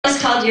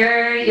called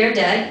You're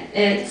Dead.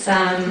 It's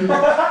I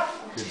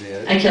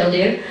killed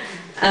you.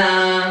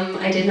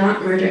 I did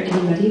not murder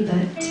anybody,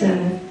 but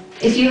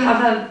if you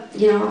have a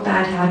a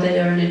bad habit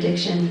or an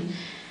addiction,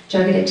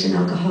 drug addiction,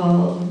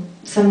 alcohol,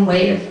 some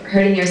way of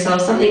hurting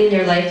yourself, something in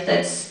your life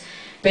that's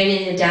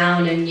bringing you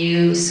down, and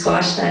you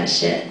squash that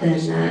shit,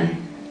 then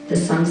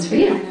this song's for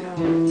you. I know,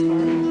 it's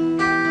hard.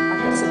 I've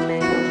got some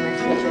mango in my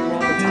fridge right now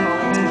that's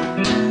calling to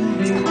me.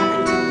 It's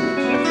calling to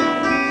me.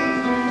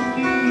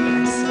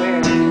 I swear.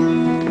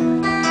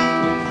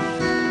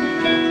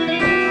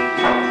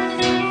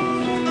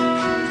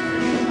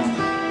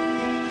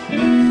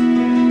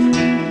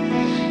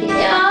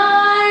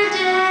 You're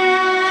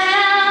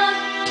dead.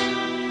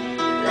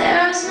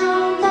 There's no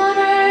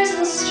mourners in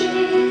the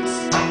streets.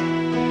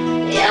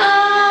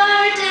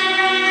 You're dead.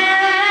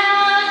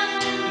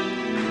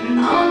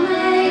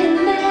 Only in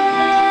May.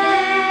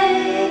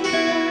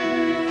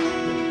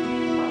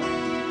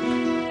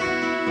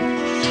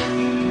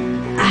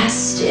 I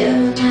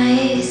still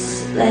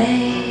nicely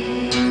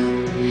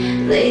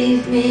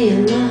leave me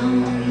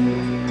alone.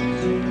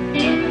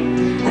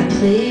 I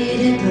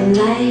pleaded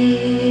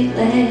politely,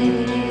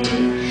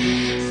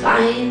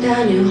 find a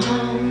new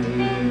home.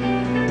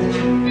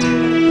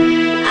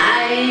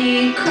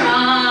 I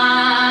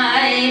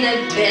cried, I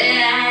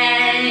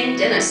begged,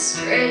 and I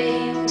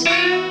screamed.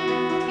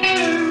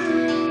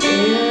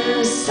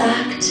 You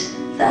sucked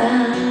the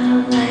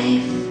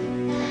life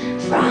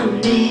from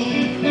me.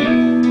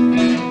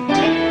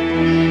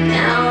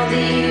 Now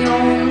the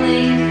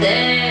only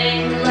thing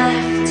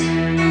left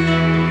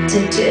to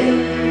do,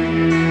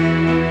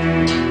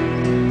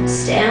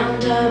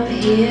 stand up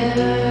here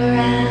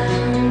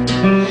and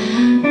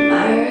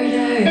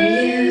murder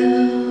you.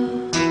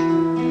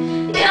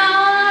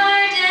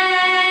 You're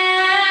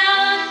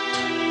dead.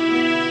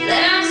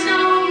 There's no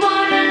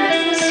mourners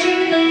in the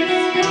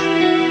streets.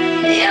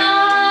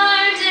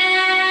 You're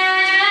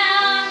dead.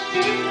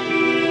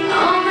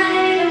 Only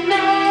to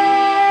me.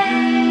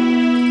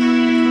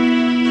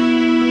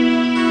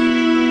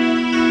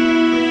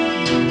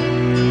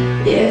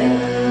 You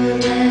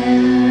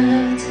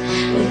lived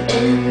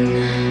within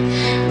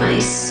my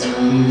soul,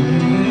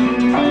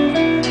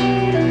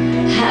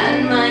 had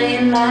my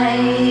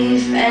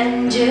life,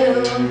 and you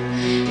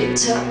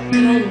took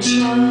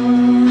control.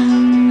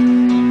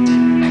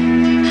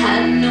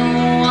 Had no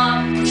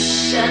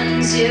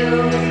options, you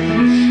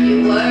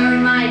were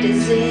my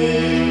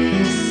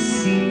disease,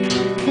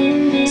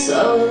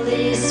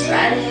 slowly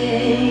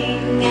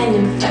spreading and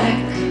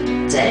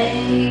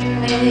infecting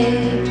me.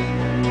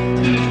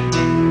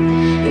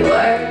 You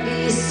were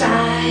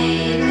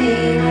beside me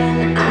when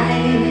I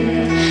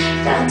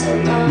felt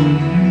alone,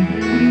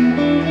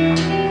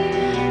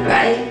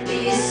 right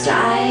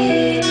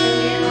beside me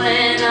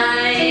when I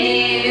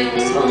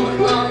was home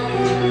alone.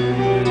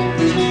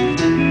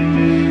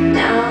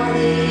 Now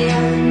the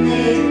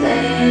only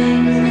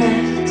thing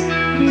left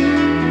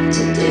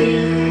to do,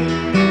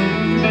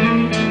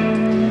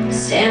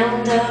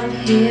 stand up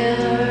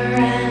here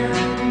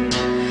and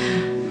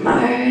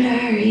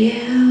murder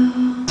you.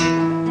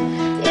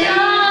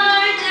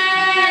 You're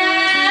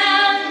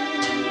dead.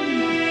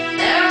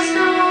 There's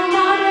no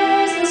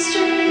mourners in the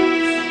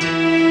streets.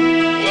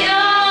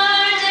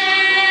 You're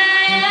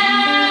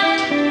dead.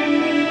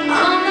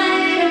 Only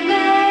to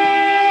me.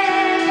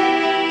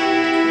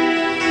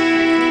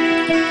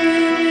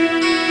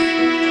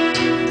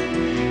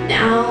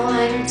 Now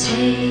I'm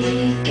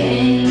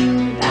taking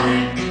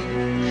back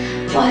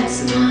what's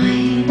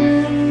mine.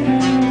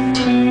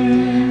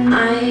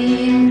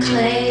 I'm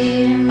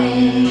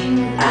claiming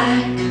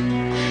back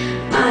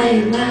my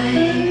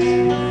life.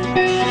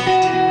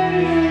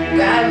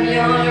 Grab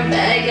your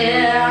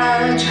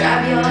baggage,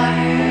 grab your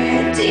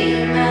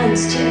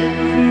demons too.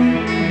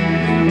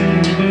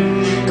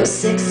 Go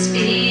 6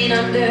 feet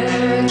under